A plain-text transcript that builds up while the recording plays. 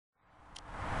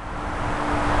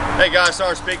Hey guys,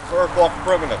 sorry to speak for Earthwalk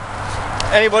Improvement.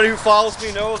 Anybody who follows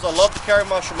me knows I love to carry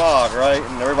my Shemagh, right?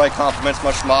 And everybody compliments my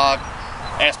Shemagh,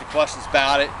 ask me questions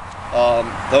about it.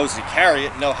 Those who carry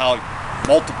it know how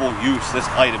multiple use this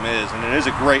item is, and it is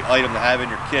a great item to have in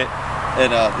your kit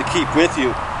and to keep with you.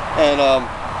 And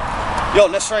you don't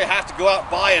necessarily have to go out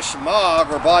and buy a Shemagh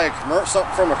or buy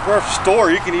something from a commercial store.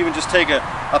 You can even just take a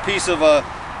piece of 100%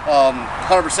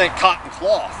 cotton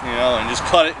cloth, you know, and just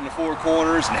cut it into 4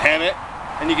 corners and hem it,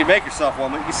 and you can make yourself one.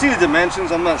 But you can see the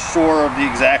dimensions. I'm not sure of the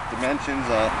exact dimensions.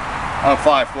 I'm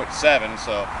 5'7",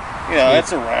 so you know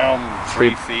it's around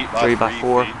 3 feet by 3 by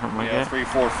 4 feet. Yeah,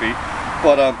 3-4 feet.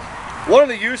 But one of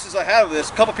the uses I have of this,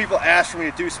 a couple people asked for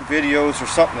me to do some videos or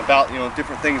something about, you know,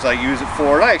 different things I use it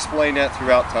for, and I explain that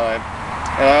throughout time.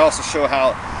 And I also show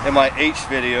how in my H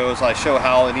videos, I show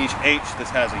how in each H this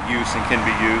has a use and can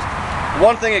be used.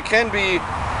 One thing it can be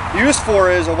used for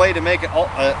is a way to make an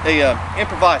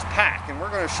improvised pack, and we're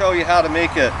going to show you how to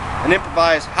make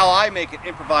how I make an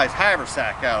improvised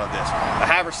haversack out of this. A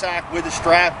haversack with a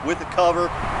strap, with a cover,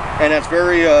 and that's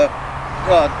very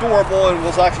durable and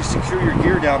will actually secure your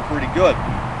gear down pretty good.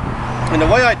 And the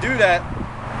way I do that,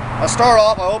 I start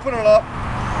off, I open it up,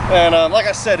 and like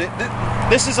I said,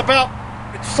 this is about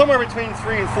somewhere between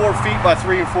 3 and 4 feet by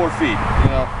 3 and 4 feet. You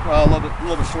know, well, a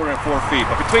little bit shorter than 4 feet,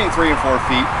 but between 3 and 4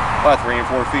 feet by 3 and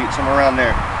 4 feet, somewhere around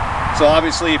there. So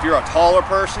obviously, if you're a taller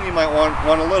person, you might want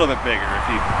a little bit bigger.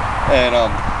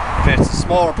 If it's a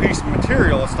smaller piece of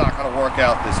material, it's not going to work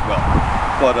out this well.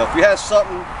 But if you have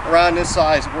something around this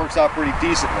size, it works out pretty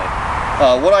decently.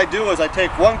 What I do is I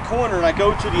take one corner and I go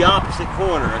to the opposite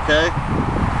corner. Okay,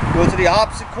 go to the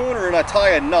opposite corner and I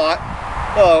tie a knot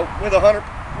with 100%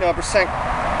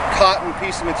 cotton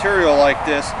piece of material like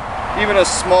this. Even a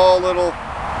small little,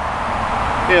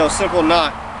 simple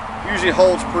knot usually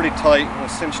holds pretty tight and will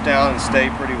cinch down and stay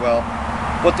pretty well.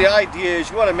 But the idea is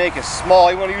you want to make it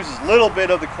small. You want to use as little bit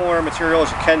of the corner material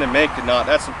as you can to make the knot.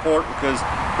 That's important because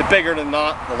the bigger the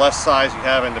knot, the less size you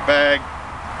have in the bag.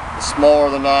 The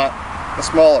smaller the knot, the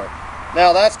smaller.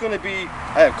 Now that's going to be,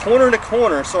 I have corner to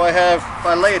corner, so if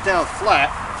I lay it down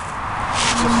flat,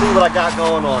 you'll see what I got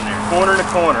going on there. Corner to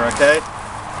corner, okay?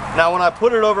 Now when I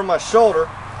put it over my shoulder,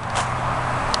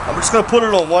 I'm just going to put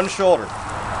it on one shoulder.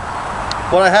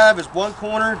 What I have is one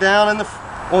corner down on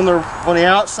the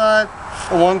outside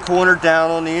and one corner down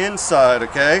on the inside,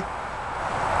 okay?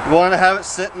 You want to have it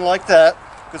sitting like that,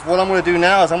 because what I'm going to do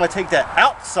now is I'm going to take that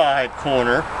outside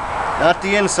corner, not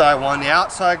the inside one, the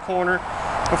outside corner,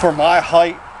 and for my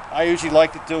height, I usually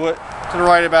like to do it to the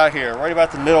right about here, right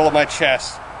about the middle of my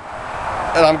chest.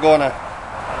 And I'm going to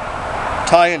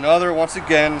tie another, once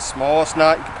again, the smallest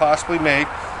knot you could possibly make,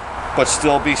 but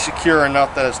still be secure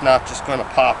enough that it's not just going to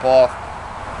pop off.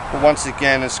 But once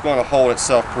again, it's going to hold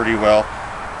itself pretty well.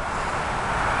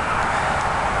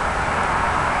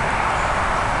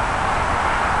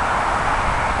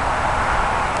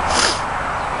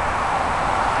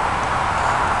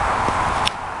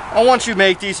 I want you to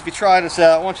make these, if you try this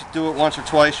out, I want you to do it once or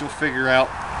twice, you'll figure out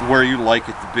where you like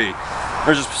it to be.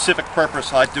 There's a specific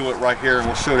purpose I do it right here, and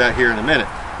we'll show that here in a minute.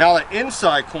 Now the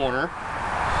inside corner,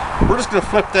 we're just going to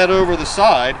flip that over the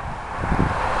side,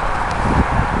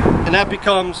 and that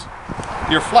becomes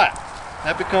your flap.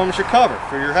 That becomes your cover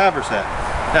for your haversack.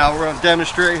 Now we're going to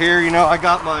demonstrate here. You know,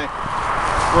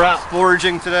 we're out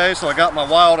foraging today, so I got my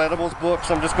wild edibles book,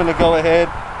 so I'm just going to go ahead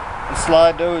and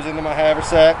slide those into my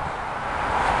haversack.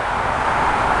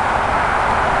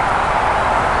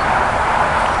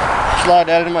 Slide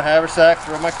that into my haversack,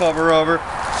 throw my cover over.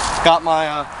 Got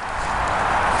my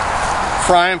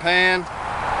frying pan.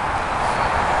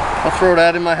 I'll throw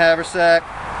that in my haversack.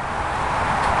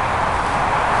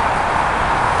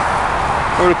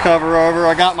 Throw the cover over.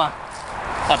 I got my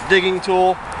digging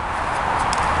tool.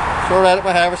 Throw that in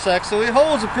my haversack. So it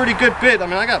holds a pretty good bit. I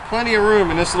mean, I got plenty of room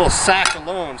in this little sack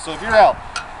alone. So if you're out,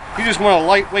 you just want a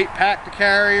lightweight pack to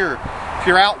carry, or if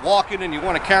you're out walking and you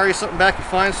want to carry something back, you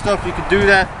find stuff, you can do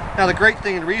that. Now the great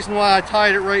thing, and the reason why I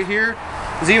tied it right here,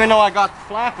 is even though I got the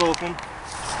flap open,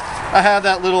 I have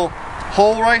that little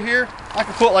hole right here. I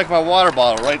can put like my water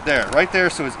bottle right there,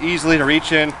 so it's easily to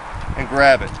reach in and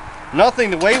grab it.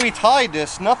 The way we tied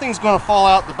this, nothing's going to fall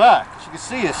out the back. As you can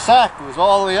see, the sack goes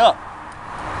all the way up,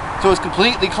 so it's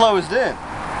completely closed in.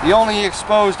 The only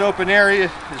exposed open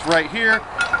area is right here,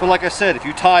 but like I said, if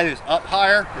you tie this up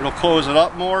higher, it'll close it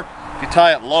up more. If you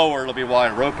tie it lower, it'll be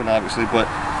wider open, obviously, but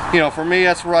you know, for me,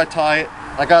 that's where I tie it.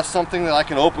 I got something that I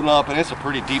can open up, and it's a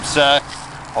pretty deep sack.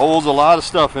 Holds a lot of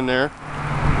stuff in there.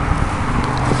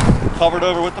 Covered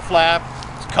over with the flap.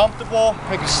 It's comfortable.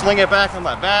 I can sling it back on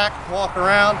my back, walk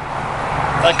around.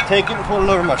 I can take it and put it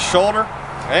over my shoulder,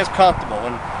 and it's comfortable.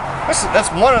 And That's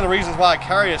one of the reasons why I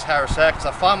carry this haversack, because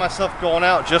I find myself going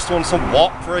out just on some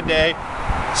walk for a day,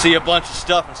 see a bunch of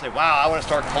stuff and say, wow, I want to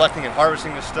start collecting and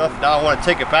harvesting this stuff. Now I want to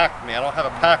take it back with me. I don't have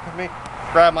a pack with me.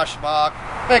 Grab my Shemagh,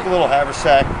 make a little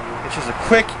haversack. It's just a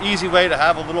quick, easy way to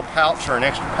have a little pouch or an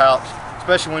extra pouch,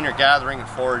 especially when you're gathering and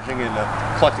foraging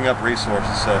and collecting up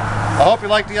resources. So I hope you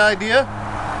like the idea.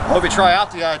 I hope you try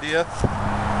out the idea.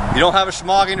 If you don't have a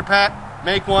Shemagh in your pack,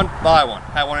 make one, buy one.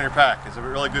 Have one in your pack. It's a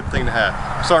really good thing to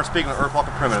have. Starting speaking with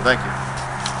Earthwalker Primitive. Thank you.